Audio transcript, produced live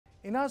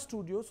in our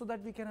studio so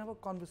that we can have a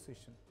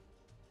conversation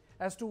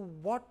as to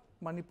what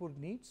Manipur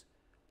needs,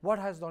 what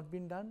has not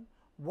been done,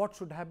 what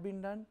should have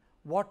been done,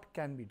 what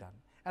can be done.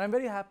 And I am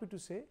very happy to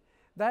say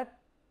that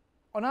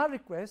on our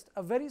request,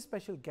 a very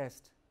special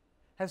guest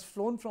has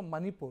flown from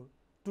Manipur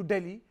to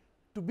Delhi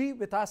to be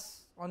with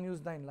us on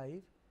News 9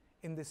 Live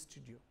in this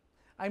studio.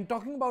 I am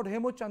talking about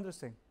Hemochandra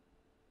Singh,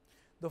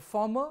 the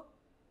former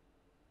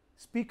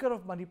Speaker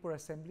of Manipur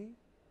Assembly,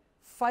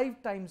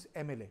 5 times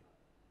MLA,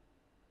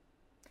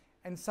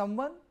 and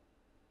someone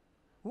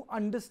who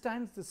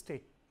understands the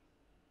state.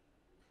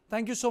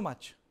 Thank you so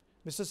much,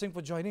 Mr. Singh,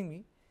 for joining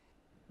me.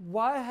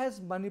 Why has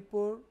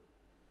Manipur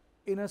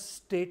in a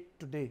state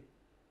today?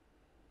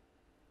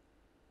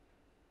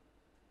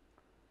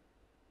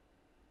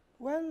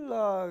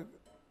 Well,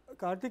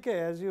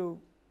 Kartikeya,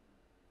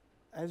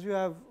 as you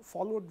have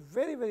followed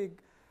very, very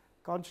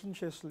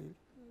conscientiously,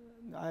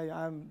 I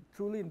am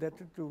truly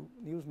indebted to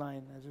News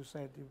 9, as you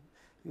said.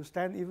 You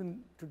stand even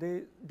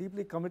today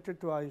deeply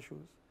committed to our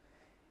issues.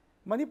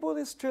 Manipur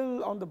is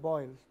still on the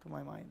boil, to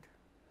my mind,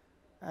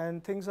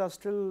 and things are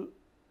still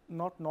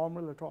not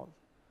normal at all.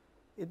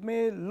 It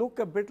may look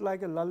a bit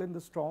like a lull in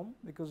the storm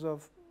because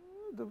of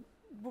the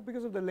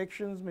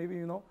elections, maybe,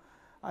 you know.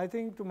 I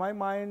think, to my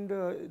mind,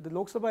 the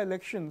Lok Sabha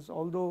elections,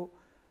 although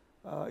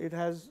it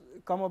has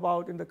come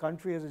about in the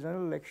country as a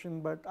general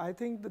election, but I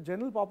think the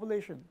general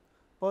population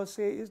per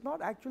se is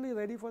not actually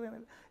ready for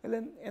an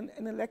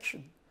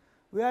election.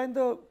 We are in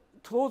the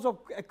throes of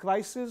a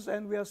crisis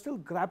and we are still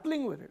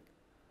grappling with it,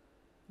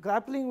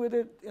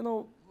 you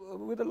know,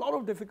 with a lot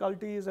of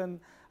difficulties. And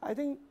I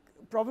think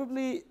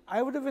probably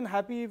I would have been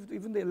happy if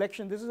even the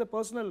election, this is a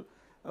personal,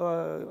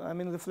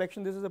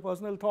 reflection, this is a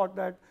personal thought,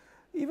 that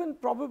even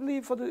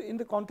probably in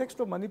the context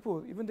of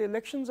Manipur, even the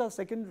elections are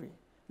secondary.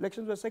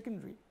 Elections were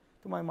secondary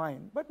to my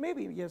mind. But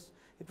maybe, yes,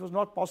 it was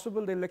not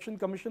possible. The Election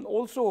Commission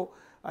also,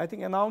 I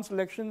think, announced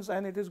elections,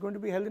 and it is going to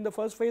be held in the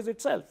first phase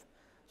itself.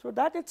 So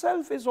that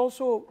itself is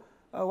also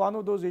one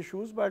of those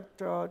issues. But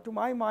to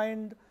my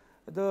mind,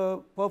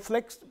 the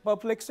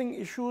perplexing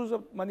issues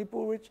of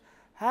Manipur, which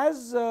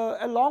has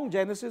a long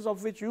genesis,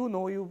 of which you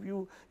know,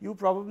 you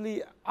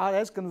probably are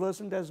as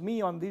conversant as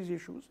me on these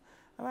issues.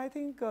 And I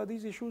think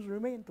these issues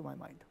remain, to my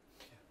mind.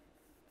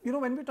 You know,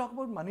 when we talk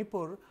about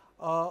Manipur,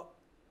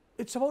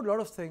 it's about a lot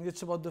of things.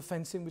 It's about the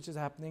fencing which is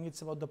happening.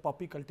 It's about the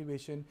poppy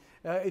cultivation.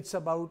 It's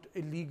about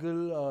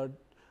illegal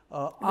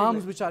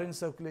arms which are in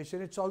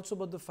circulation. It's also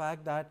about the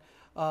fact that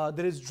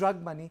there is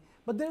drug money.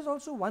 But there is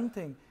also one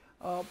thing.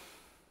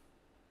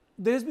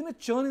 There has been a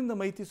churn in the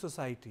Meitei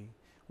society.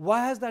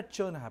 Why has that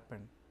churn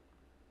happened?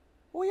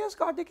 Oh yes,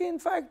 Kartikeya, in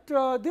fact,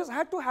 this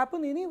had to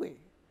happen anyway.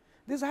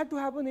 This had to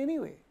happen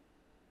anyway.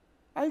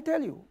 I'll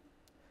tell you.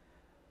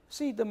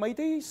 See, the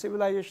Meitei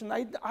civilization,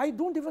 I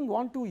don't even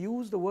want to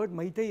use the word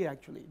Meitei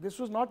actually. This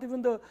was not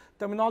even the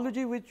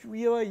terminology which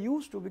we were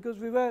used to, because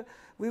we were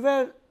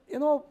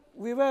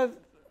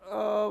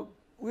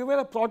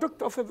a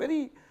product of a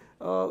very,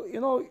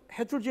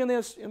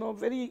 heterogeneous,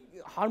 very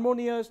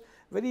harmonious,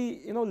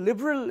 very,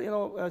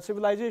 liberal,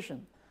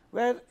 civilization,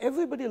 where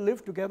everybody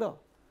lived together.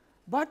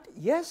 But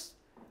yes,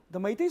 the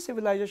Meitei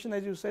civilization,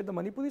 as you said, the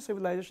Manipuri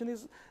civilization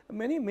is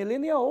many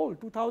millennia old,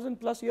 2000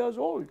 plus years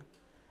old.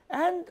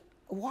 And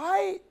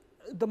why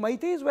the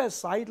Meiteis were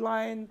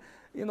sidelined,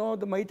 the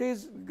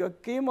Meiteis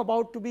came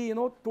about to be,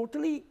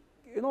 totally,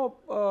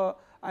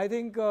 I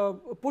think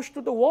pushed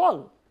to the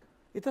wall.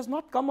 It has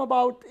not come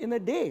about in a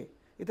day.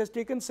 It has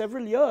taken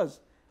several years.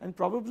 And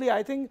probably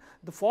I think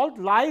the fault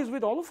lies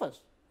with all of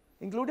us,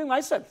 including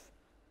myself.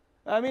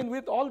 I mean,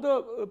 with all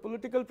the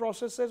political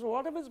processes,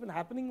 whatever has been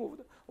happening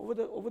over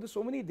the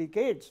so many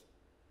decades.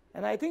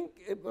 And I think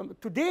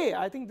today,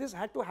 I think this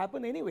had to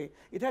happen anyway.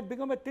 It had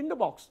become a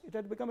tinderbox. It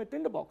had become a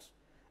tinderbox.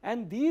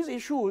 And these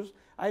issues,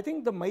 I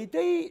think the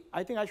Meitei,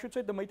 I should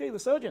say the Meitei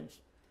resurgence,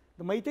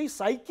 the Meitei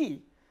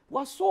psyche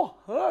was so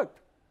hurt.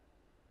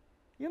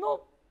 You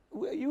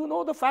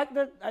know the fact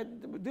that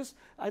this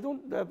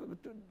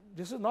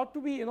is not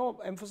to be,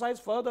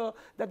 emphasized further,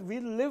 that we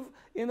live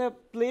in a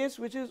place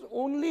which is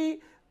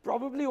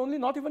probably only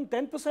not even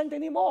 10%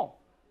 anymore.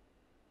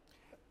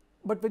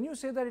 But when you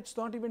say that it's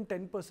not even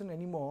 10%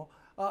 anymore,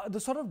 the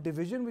sort of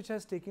division which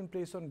has taken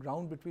place on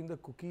ground between the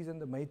Kukis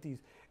and the Meiteis,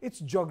 it's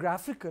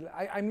geographical.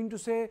 I mean to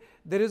say,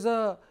 there is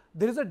a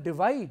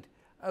divide.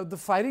 The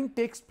firing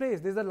takes place.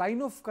 There's a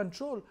line of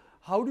control.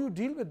 How do you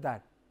deal with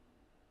that?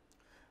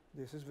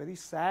 This is very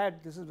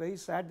sad. This is very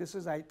sad. This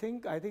is, I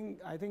think,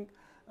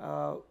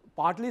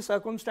 partly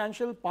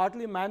circumstantial,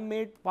 partly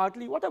man-made,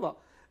 partly whatever.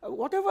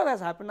 Whatever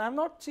has happened,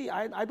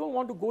 I don't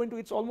want to go into,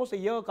 it's almost a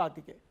year,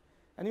 Kartikeya,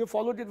 and you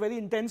followed it very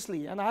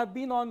intensely. And I have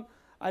been on,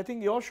 I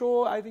think, your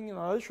show, I think in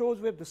other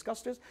shows we have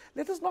discussed this.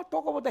 Let us not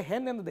talk about the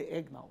hen and the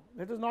egg now.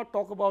 Let us not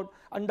talk about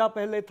anda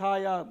pehle tha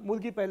ya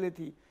murgi pehle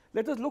thi.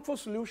 Let us look for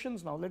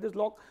solutions now. Let us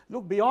look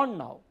beyond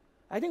now.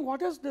 I think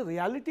what is the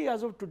reality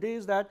as of today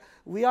is that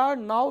we are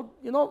now,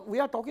 we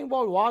are talking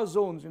about war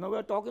zones, we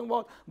are talking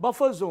about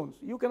buffer zones.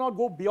 You cannot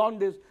go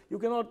beyond this. You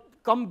cannot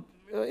come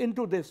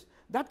into this.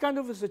 That kind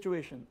of a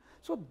situation.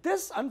 So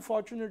this,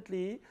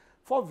 unfortunately,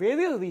 for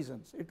various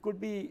reasons. It could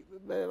be,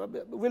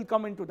 we'll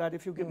come into that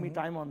if you give me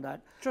time on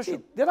that. Sure, See,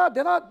 sure.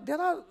 there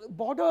are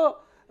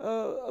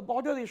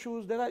border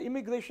issues, there are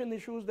immigration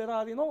issues, there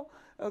are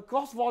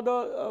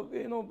cross-border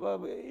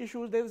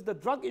issues, there is the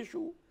drug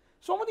issue.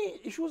 So many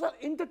issues are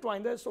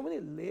intertwined, there are so many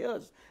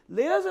layers.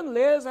 Layers and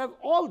layers have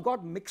all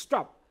got mixed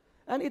up,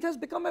 and it has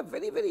become a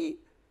very, very,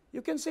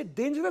 you can say,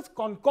 dangerous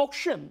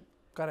concoction.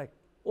 Correct.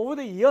 Over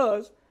the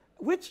years,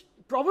 which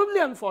probably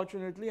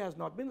unfortunately has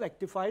not been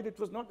rectified. It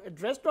was not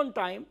addressed on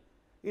time.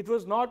 It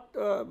was not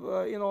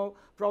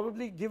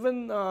probably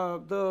given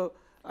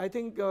I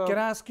think. Can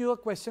I ask you a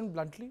question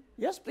bluntly?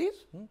 Yes,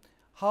 please.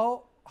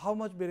 How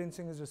much Biren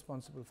Singh is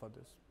responsible for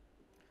this?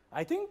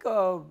 I think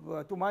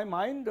to my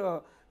mind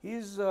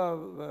he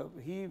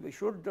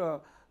should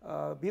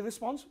be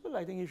responsible.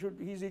 I think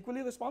he's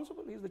equally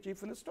responsible. He's the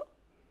Chief Minister.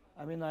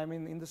 I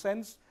mean in the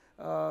sense,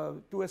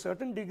 to a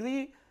certain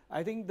degree,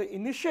 I think the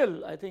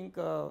initial,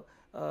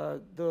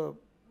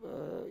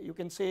 you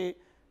can say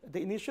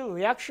the initial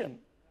reaction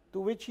to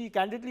which he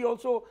candidly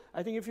also,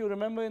 I think if you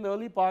remember in the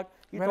early part.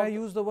 When I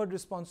use the word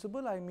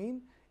responsible, I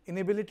mean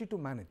inability to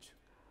manage.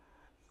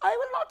 I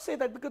will not say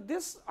that,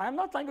 because I am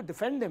not trying to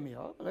defend him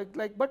here,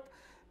 but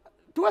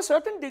to a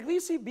certain degree,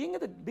 see, being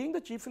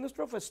the Chief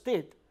Minister of a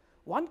state,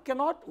 one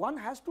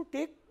has to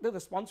take the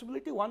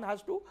responsibility, one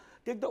has to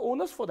take the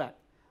onus for that.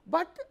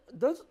 But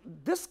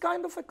this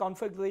kind of a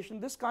configuration,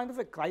 this kind of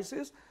a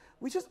crisis,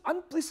 which is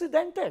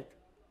unprecedented.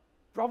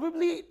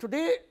 Probably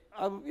today,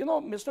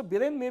 Mr.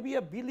 Biren may be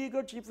a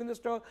beleaguered Chief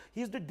Minister.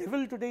 He is the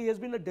devil today. He has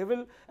been a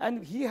devil,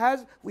 and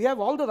we have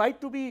all the right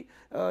to be,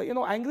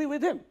 angry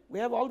with him. We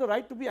have all the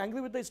right to be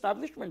angry with the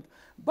establishment.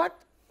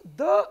 But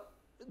the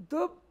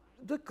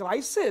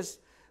crisis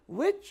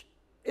which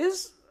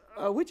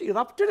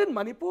erupted in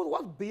Manipur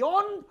was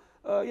beyond.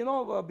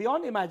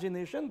 Beyond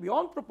imagination,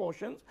 beyond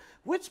proportions,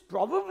 which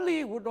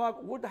probably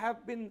would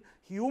have been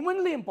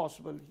humanly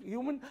impossible,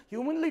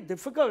 humanly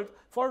difficult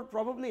for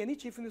probably any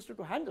Chief Minister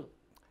to handle.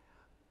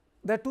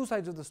 There are two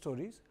sides of the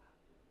stories.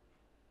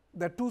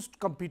 There are two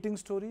competing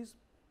stories,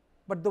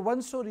 but the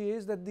one story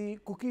is that the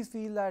cookies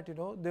feel that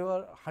they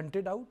were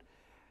hunted out,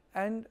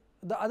 and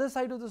the other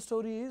side of the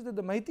story is that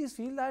the Maitis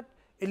feel that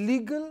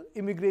illegal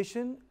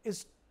immigration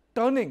is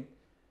turning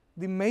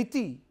the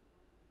Maiti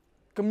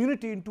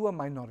community into a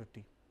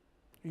minority.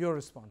 Your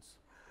response?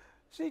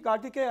 See,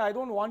 Kartikeya, I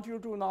don't want you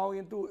to now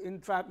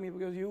entrap me,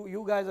 because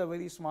you guys are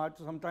very smart.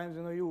 Sometimes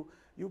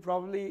you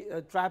probably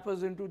trap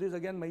us into this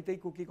again Meitei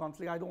cookie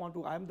conflict. I don't want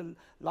to. I am the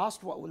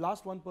last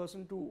one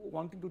person to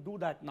wanting to do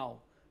that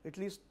now. At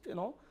least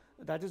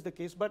that is the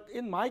case. But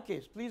in my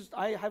case, please,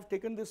 I have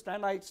taken this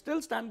stand. I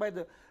still stand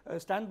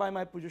by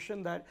my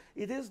position that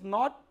it is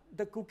not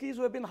the cookies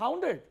who have been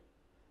hounded.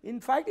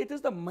 In fact, it is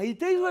the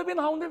Meitais who have been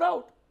hounded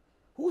out.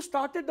 Who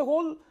started the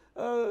whole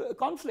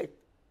conflict?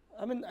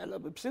 I mean,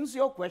 since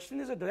your question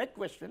is a direct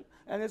question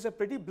and it's a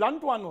pretty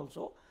blunt one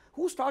also,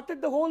 who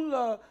started the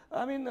whole,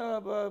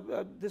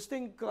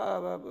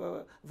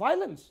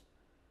 violence?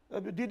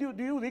 Do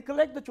you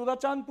recollect the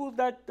Churachandpur,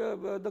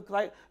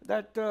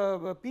 that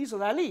peace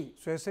rally?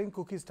 So you're saying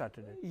cookies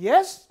started it?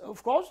 Yes,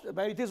 of course.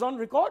 It is on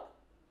record.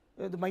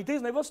 The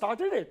Maitais never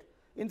started it.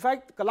 In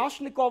fact,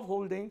 Kalashnikov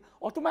holding,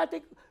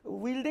 automatic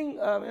wielding,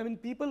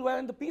 people were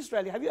in the peace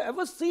rally. Have you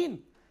ever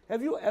seen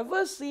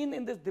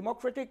in this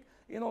democratic,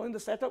 in the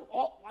setup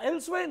or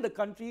elsewhere in the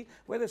country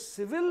where a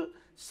civil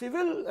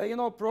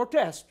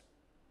protest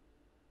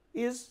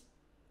is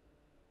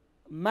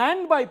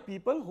manned by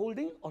people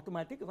holding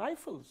automatic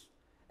rifles?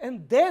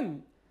 And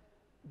then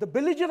the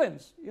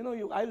belligerence,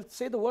 I'll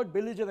say the word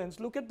belligerence.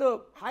 Look at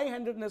the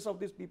high-handedness of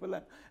these people,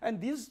 and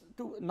these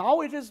two.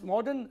 Now it is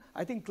modern,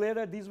 I think, clear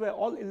that these were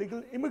all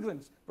illegal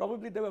immigrants.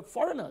 Probably they were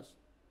foreigners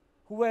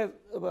who had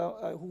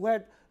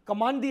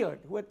commandeered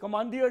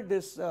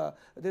this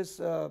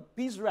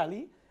peace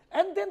rally,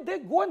 and then they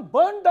go and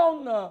burn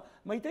down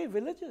Maitai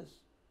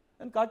villages.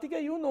 And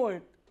Kartikeya, you know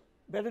it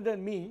better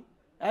than me,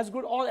 as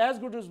good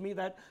as me,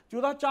 that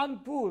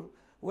Churachandpur,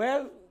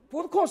 where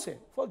Purkho se,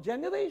 for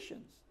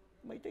generations,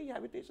 Maitai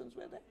habitations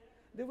were there.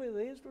 They were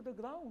razed to the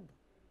ground.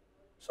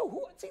 So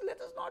let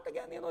us not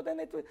again, then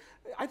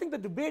I think the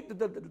debate,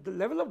 the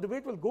level of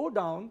debate will go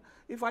down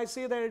if I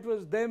say that it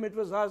was them, it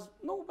was us.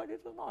 No, but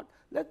it was not.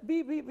 Let's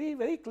be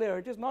very clear.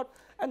 It is not.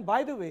 And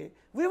by the way,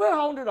 we were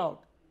hounded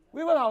out.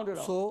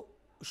 So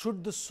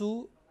should the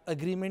Sioux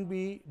agreement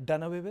be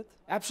done away with?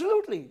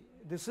 Absolutely.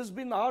 This has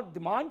been our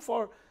demand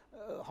for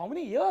how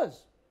many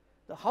years?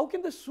 How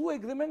can the Sioux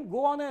agreement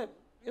go on a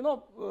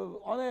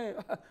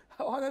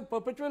on a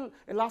perpetual,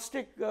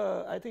 elastic,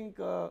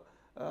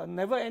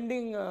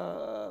 never-ending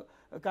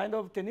kind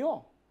of tenure?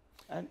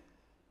 And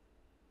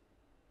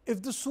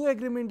if the Sioux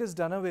agreement is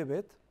done away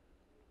with,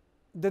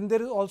 then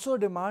there is also a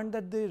demand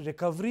that the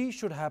recovery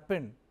should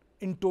happen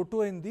in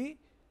toto in the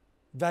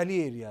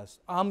valley areas.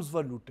 Arms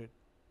were looted,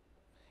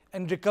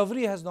 and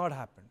recovery has not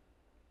happened.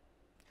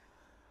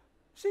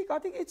 See,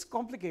 Kartik, it's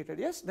complicated.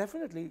 Yes,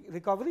 definitely,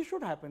 recovery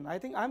should happen. I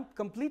think I'm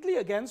completely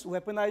against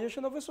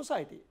weaponization of a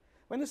society.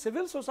 When a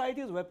civil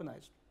society is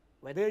weaponized,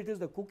 whether it is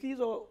the Kukis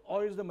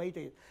or is the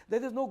Meiteis.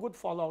 There is no good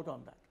fallout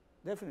on that,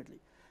 definitely.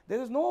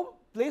 There is no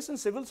place in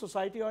civil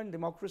society or in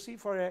democracy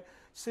for a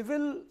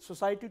civil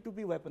society to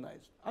be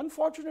weaponized.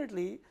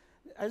 Unfortunately,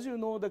 as you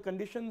know, the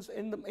conditions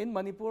in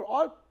Manipur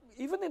or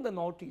even in the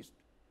Northeast,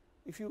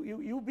 if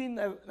you've been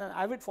an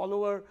avid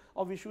follower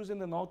of issues in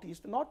the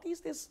Northeast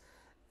is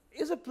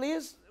a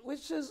place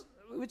which is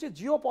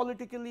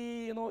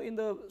geopolitically, in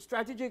the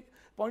strategic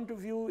point of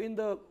view, in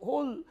the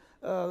whole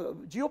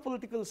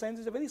geopolitical sense,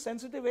 is a very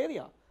sensitive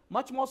area,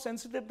 much more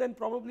sensitive than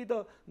probably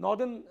the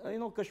northern,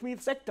 Kashmir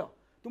sector.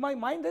 To my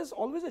mind, there's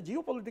always a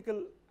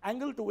geopolitical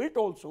angle to it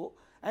also,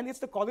 and it's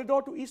the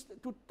corridor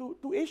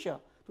to Asia,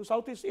 to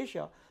Southeast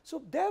Asia.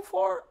 So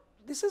therefore,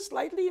 this is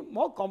slightly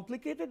more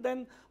complicated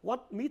than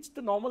what meets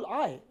the normal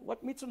eye,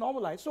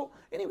 So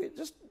anyway,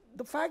 just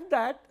the fact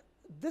that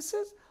this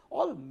is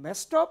all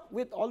messed up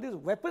with all these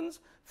weapons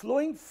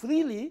flowing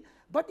freely,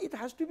 but it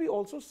has to be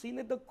also seen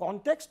in the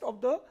context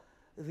of the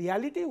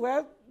reality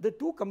where the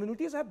two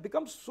communities have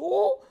become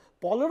so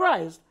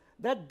polarized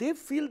that they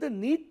feel the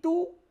need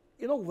to,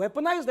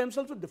 weaponize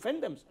themselves to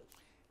defend themselves.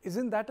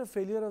 Isn't that a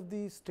failure of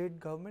the state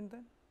government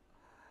then?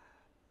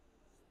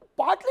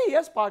 Partly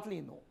yes,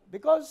 partly no.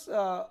 Because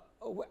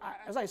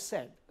as I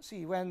said,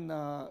 see, when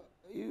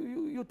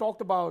you talked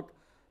about,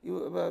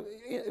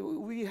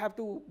 we have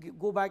to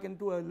go back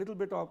into a little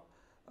bit of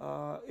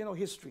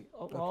history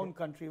of our own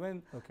country.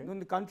 When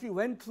the country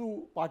went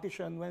through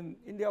partition, when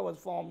India was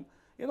formed,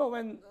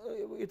 when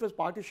it was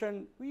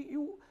partitioned, we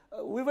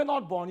were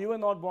not born, you were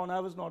not born, I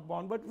was not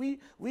born, but we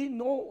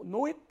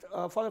know it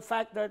for a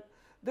fact that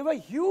there were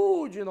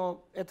huge,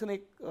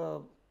 ethnic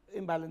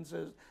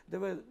imbalances. There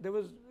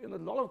was a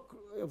lot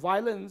of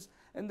violence,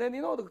 and then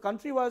the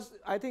country was,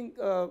 I think,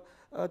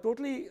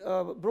 totally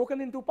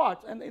broken into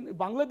parts, and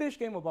Bangladesh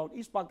came about,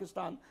 East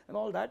Pakistan, and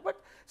all that. But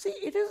see,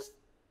 it is,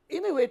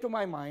 in a way, to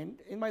my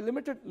mind, in my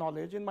limited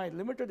knowledge, in my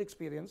limited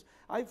experience,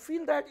 I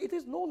feel that it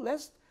is no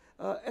less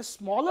a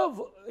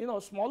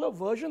smaller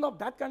version of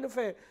that kind of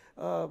a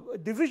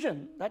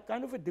division,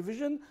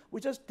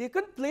 which has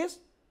taken place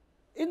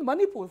in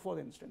Manipur, for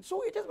instance.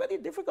 So it is very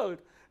difficult.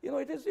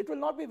 It will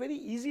not be very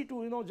easy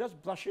to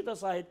just brush it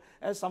aside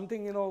as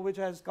something which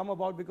has come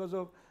about because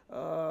of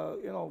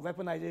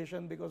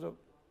weaponization, because of.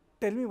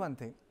 Tell me one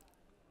thing.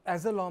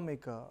 As a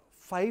lawmaker,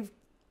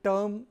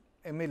 5-term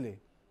MLA,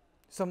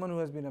 someone who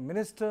has been a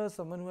minister,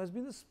 someone who has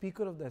been the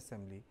Speaker of the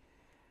Assembly,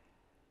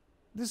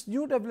 this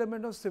new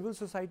development of civil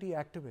society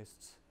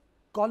activists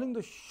calling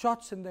the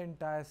shots in the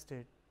entire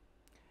state,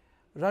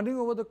 running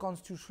over the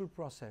constitutional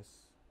process.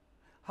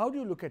 How do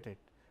you look at it?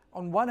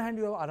 On one hand,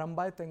 you have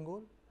Arambai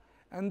Tengol,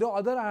 and the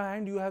other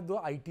hand, you have the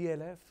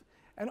ITLF,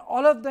 and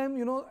all of them,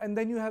 and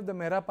then you have the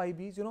Mera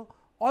Paibis,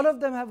 all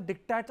of them have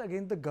diktats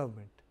against the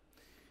government.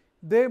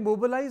 They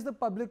mobilize the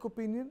public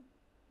opinion,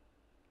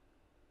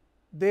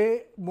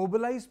 they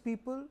mobilize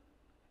people,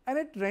 and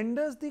it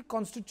renders the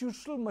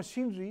constitutional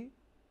machinery,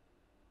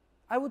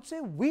 I would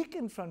say, weak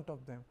in front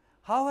of them.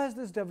 How has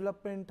this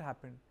development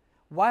happened?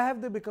 Why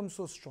have they become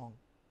so strong?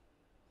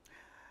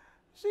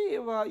 See,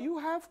 you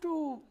have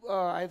to,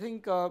 I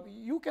think,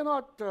 you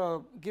cannot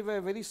give a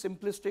very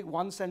simplistic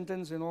one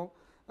sentence,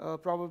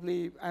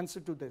 probably answer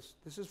to this.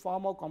 This is far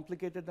more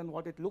complicated than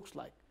what it looks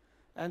like.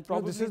 And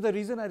probably this is the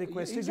reason I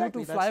requested you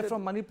to fly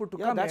from Manipur to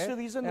come here. That's the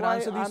reason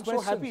why I'm so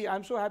happy.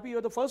 I'm so happy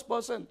you're the first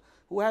person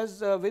who has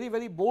very,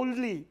 very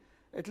boldly,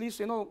 at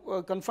least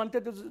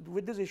confronted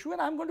with this issue,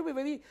 and I'm going to be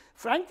very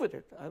frank with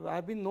it.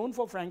 I've been known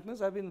for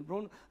frankness. I've been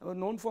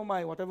known for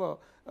my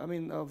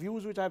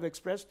views which I've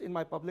expressed in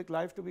my public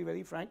life to be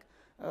very frank.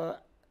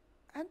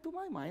 And to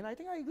my mind, I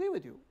think I agree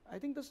with you. I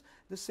think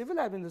the civil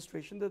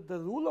administration, the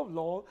rule of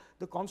law,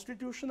 the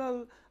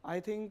constitutional,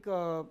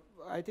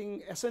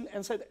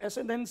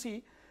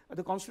 ascendancy,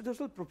 the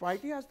constitutional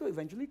propriety has to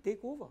eventually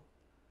take over.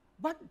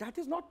 But that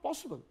is not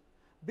possible,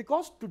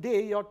 because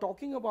today you're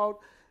talking about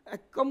a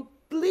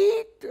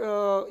complete,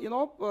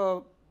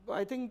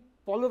 I think,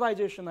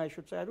 polarization, I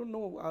should say. I don't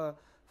know,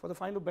 for the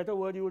find a better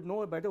word, you would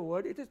know a better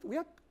word. We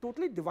are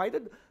totally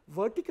divided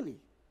vertically.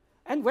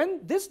 And when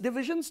this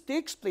division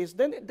takes place,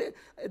 then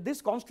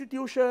this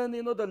constitution,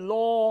 the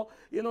law,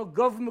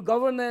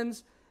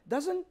 governance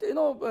doesn't,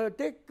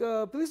 take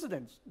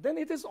precedence. Then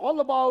it is all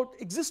about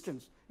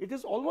existence. It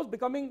is almost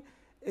becoming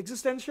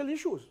existential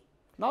issues.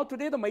 Now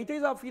today the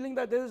Meiteis are feeling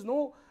that there is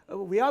no,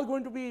 we are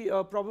going to be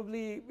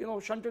probably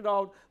shunted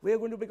out. We are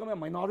going to become a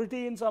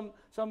minority in some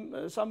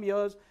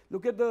years.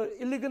 Look at the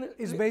illegal.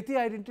 Is Meitei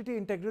identity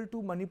integral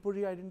to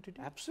Manipuri identity?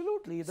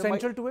 Absolutely.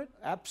 Central to it?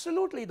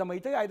 Absolutely. The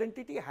Meitei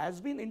identity has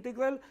been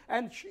integral,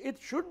 and it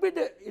should be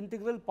the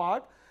integral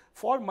part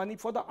for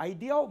the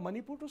idea of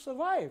Manipur to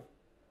survive.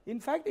 In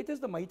fact, it is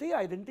the Meitei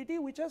identity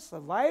which has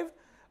survived.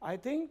 I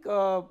think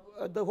the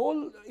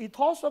whole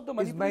ethos of the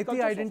Manipuri culture. Is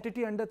Meitei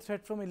identity under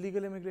threat from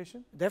illegal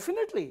immigration?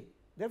 Definitely.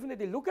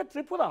 Definitely. Look at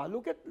Tripura,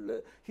 look at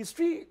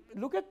history,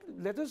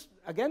 let us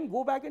again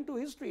go back into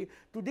history.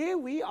 Today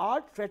we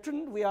are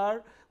threatened,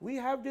 we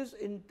have this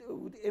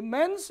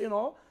immense,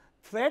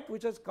 threat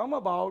which has come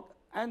about,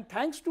 and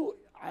thanks to,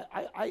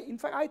 in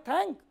fact, I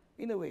thank,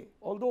 in a way.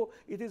 Although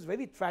it is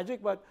very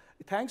tragic, but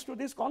thanks to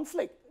this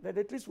conflict, that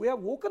at least we have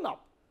woken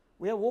up.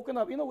 We have woken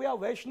up. You know, we are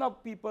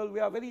Vaishnav people. We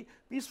are very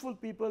peaceful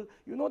people.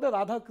 You know the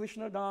Radha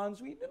Krishna dance.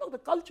 You know the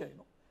culture.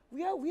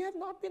 You know, we have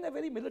not been a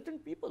very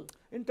militant people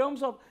in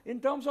terms of you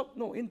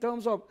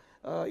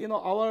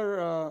know,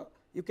 our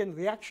you can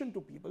reaction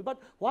to people.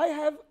 But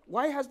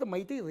why has the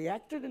mighty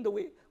reacted in the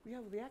way we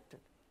have reacted?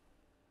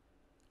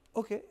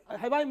 Okay.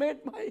 Have I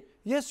made my?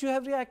 Yes, you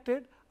have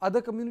reacted.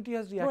 Other community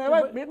has reacted. No,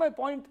 have I made my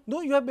point?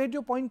 No, you have made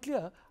your point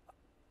clear.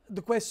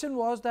 The question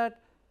was that,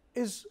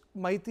 is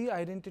Maiti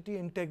identity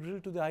integral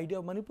to the idea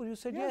of Manipur? You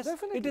said yes,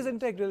 definitely. it is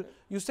integral.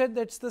 You said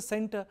that's the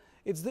center.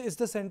 It's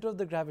the center of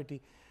the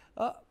gravity.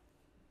 A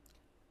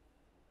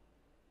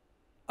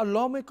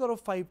lawmaker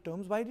of 5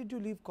 terms. Why did you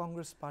leave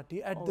Congress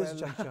party at this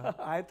juncture?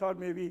 I thought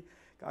maybe,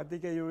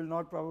 Kartikeya, you will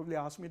not probably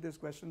ask me this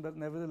question, but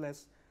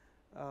nevertheless,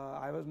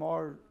 I was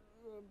more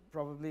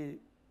probably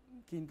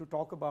keen to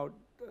talk about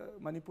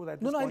Manipur at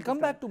this point. No, I'll come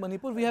back to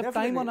Manipur. We have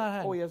time on our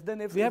hands. Oh yes, then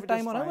if we have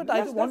time on our hands, but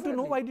yes, I want to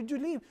know, why did you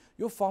leave?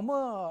 You're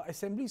former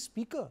Assembly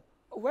Speaker.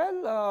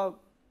 Well,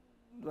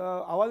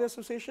 our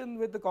association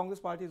with the Congress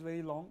party is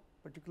very long,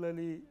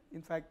 particularly,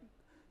 in fact,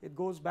 it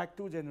goes back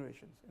 2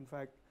 generations. In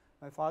fact,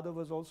 my father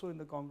was also in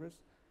the Congress,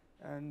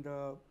 and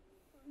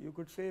you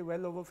could say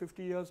well over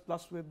 50 years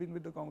plus we have been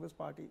with the Congress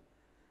party.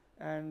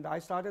 And I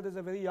started as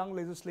a very young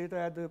legislator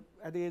at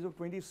the age of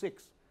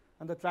 26.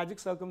 Under tragic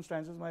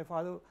circumstances, my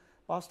father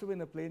passed away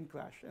in a plane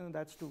crash, and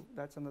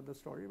that's another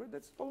story. But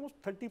that's almost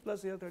 30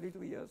 plus years,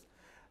 32 years.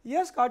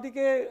 Yes,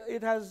 Kartikeya,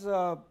 it has.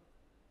 I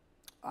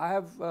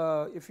have.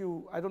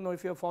 I don't know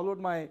if you have followed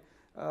my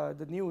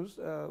the news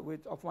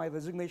of my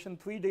resignation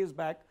 3 days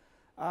back.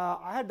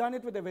 I had done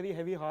it with a very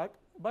heavy heart.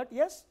 But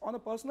yes, on a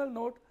personal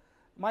note,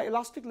 my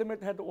elastic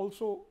limit had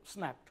also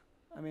snapped.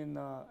 I mean,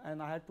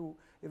 and I had to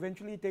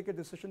eventually take a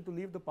decision to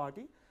leave the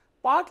party,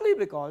 partly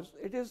because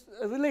it is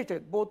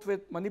related both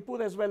with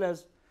Manipur as well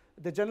as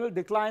the general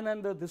decline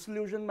and the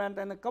disillusionment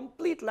and a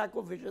complete lack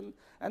of vision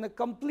and a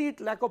complete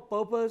lack of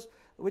purpose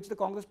which the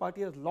Congress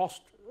party has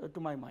lost to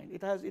my mind.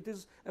 It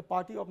is a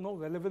party of no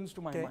relevance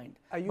to my mind.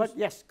 But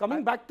yes,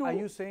 coming back to... Are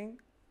you saying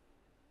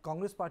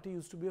Congress party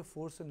used to be a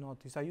force in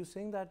Northeast? Are you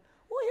saying that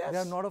yes. They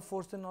are not a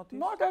force in Northeast?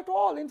 Not at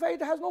all. In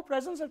fact, it has no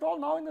presence at all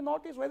now in the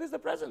Northeast. Where is the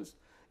presence?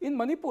 In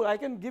Manipur, I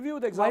can give you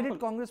the example. Why did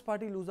Congress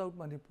party lose out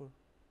Manipur?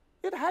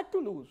 It had to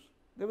lose.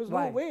 There was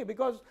no way,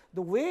 because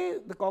the way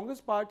the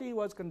Congress party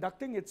was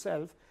conducting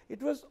itself,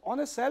 it was on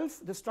a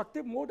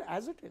self-destructive mode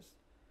as it is.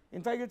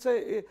 In fact, it's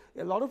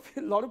a lot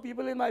of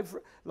people in my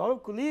lot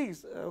of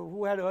colleagues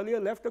who had earlier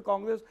left the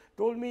Congress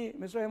told me,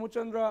 Mr.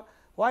 Hemochandra,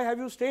 why have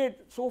you stayed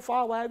so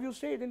far? Why have you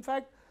stayed? In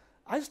fact,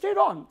 I stayed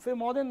on for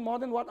more than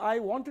what I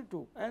wanted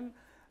to, and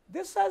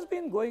this has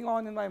been going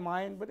on in my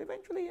mind. But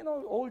eventually, you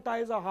know, old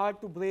ties are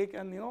hard to break,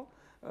 and you know,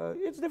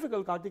 it's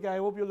difficult. Kartikeya, I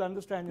hope you'll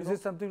understand. Is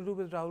this something to do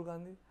with Rahul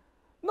Gandhi?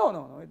 No.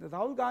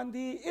 Rahul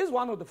Gandhi is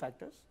one of the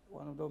factors,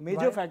 one of the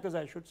major factors,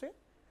 I should say.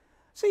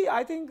 See,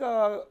 I think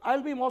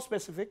I'll be more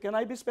specific. Can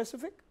I be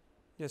specific?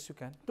 Yes, you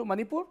can. To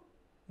Manipur?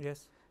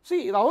 Yes.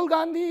 See, Rahul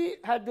Gandhi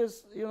had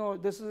this, you know,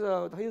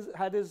 he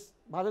had his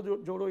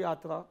Bharat Jodo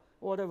Yatra,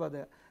 whatever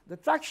there. The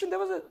traction, there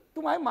was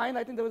to my mind,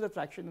 I think there was a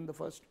traction in the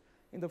first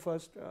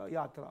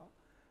yatra.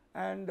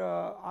 And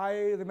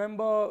I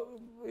remember,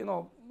 you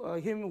know,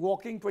 him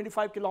walking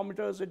 25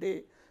 kilometers a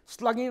day,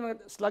 slugging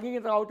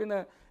it out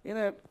in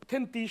a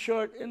thin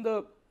T-shirt in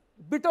the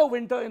bitter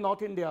winter in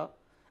North India.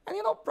 And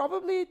you know,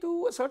 probably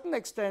to a certain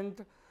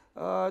extent,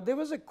 there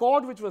was a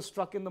chord which was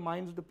struck in the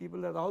minds of the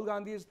people that Rahul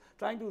Gandhi is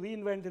trying to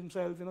reinvent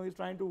himself. You know, he's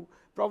trying to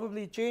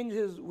probably change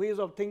his ways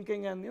of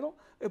thinking and, you know,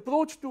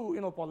 approach to, you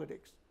know,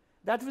 politics.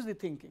 That was the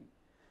thinking.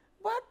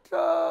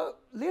 But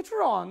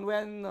later on,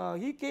 when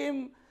he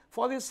came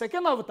for his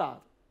second avatar,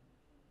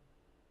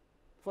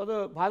 for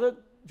the Bharat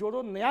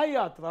Jodo Nyaya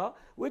Yatra,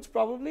 which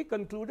probably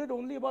concluded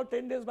only about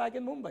 10 days back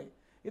in Mumbai.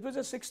 It was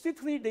a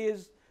 63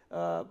 days,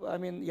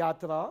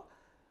 yatra,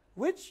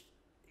 which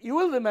you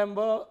will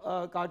remember,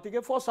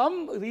 Kartikeya, for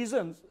some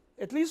reasons,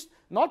 at least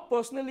not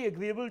personally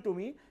agreeable to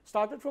me,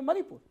 started from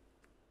Manipur.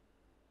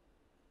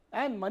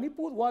 And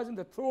Manipur was in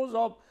the throes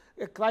of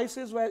a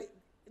crisis where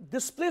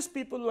displaced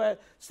people were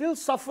still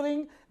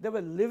suffering. They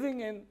were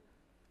living in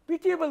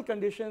pitiable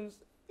conditions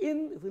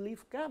in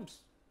relief camps.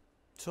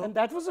 So, and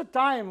that was a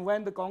time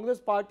when the Congress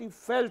party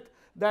felt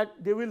that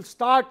they will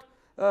start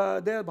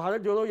their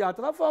Bharat Jodo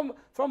Yatra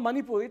from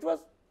Manipur. It was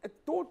a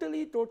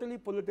totally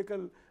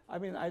political,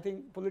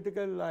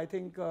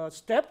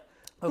 step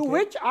to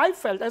which I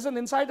felt as an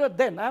insider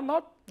then. I'm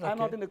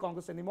not in the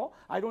Congress anymore.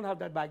 I don't have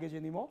that baggage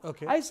anymore.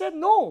 I said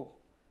no.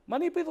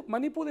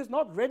 Manipur is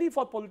not ready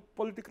for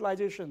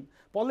politicalization.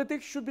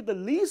 Politics should be the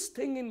least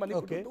thing in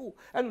Manipur to do.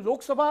 And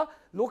Lok Sabha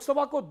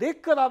ko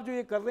dekhkar aap jo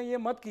ye kar rahe hain, ye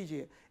mat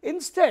kijiye.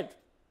 Instead,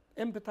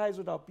 empathize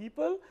with our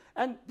people.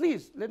 And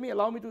please,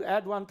 allow me to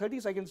add 30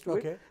 seconds to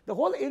it. The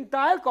whole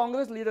entire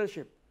Congress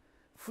leadership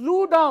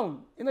flew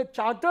down in a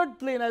chartered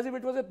plane as if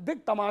it was a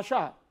big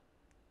tamasha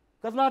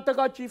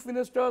Karnataka Chief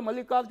Minister,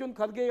 Mallikarjun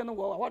Kharge, you know,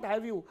 what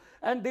have you.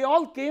 And they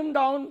all came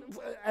down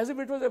as if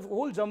it was a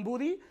whole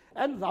Jamburi.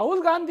 And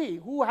Rahul Gandhi,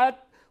 who had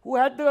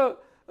the,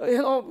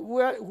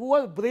 who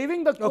was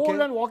braving the cold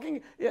and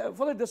walking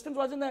for a distance,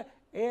 was in an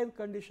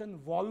air-conditioned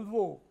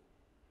Volvo.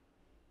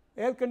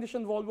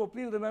 Air-conditioned Volvo,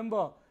 please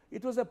remember,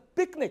 it was a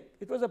picnic.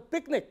 It was a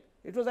picnic.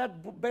 It was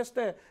at best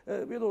a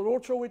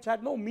road show which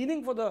had no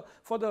meaning for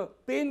the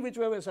pain which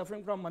we were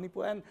suffering from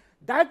Manipur. And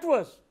that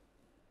was,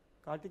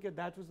 Kartikeya,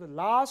 that was the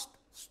last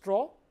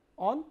straw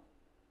on,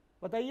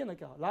 bataiye na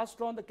kya? Last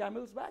straw on the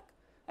camel's back.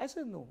 I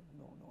said, no.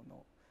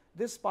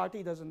 This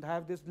party doesn't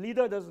have, this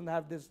leader doesn't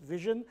have this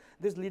vision.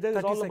 This leader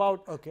is all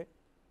about. Okay.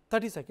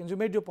 30 seconds, you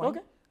made your point.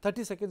 Okay.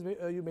 30 seconds,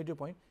 you made your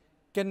point.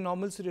 Can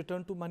normalcy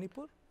return to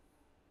Manipur?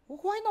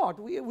 Why not?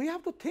 We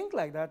have to think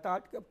like that.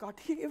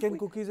 Can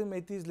Kukis and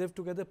Meiteis live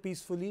together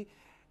peacefully,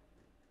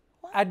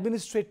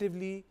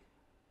 administratively,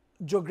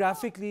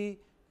 geographically,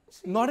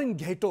 not in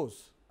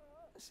ghettos?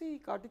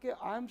 See, Kartikeya,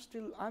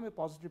 I'm a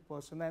positive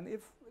person, and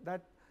if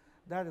that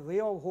ray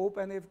of hope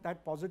and if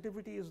that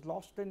positivity is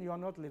lost, then you are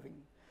not living.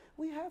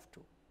 We have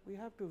to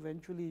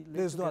eventually live.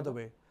 There is together. no other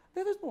way.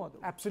 There is no other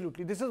way.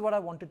 Absolutely. This is what I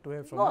wanted to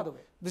hear from you. No other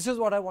way. This is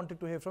what I wanted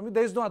to hear from you.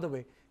 There is no other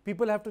way.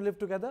 People have to live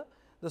together.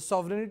 The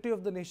sovereignty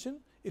of the nation,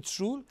 its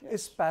rule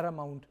is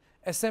paramount.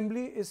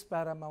 Assembly is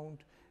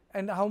paramount.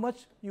 And how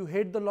much you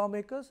hate the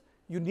lawmakers,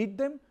 you need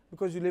them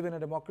because you live in a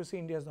democracy.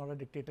 India is not a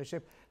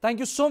dictatorship. Thank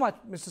you so much,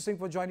 Mr. Singh,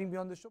 for joining me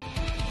on this show.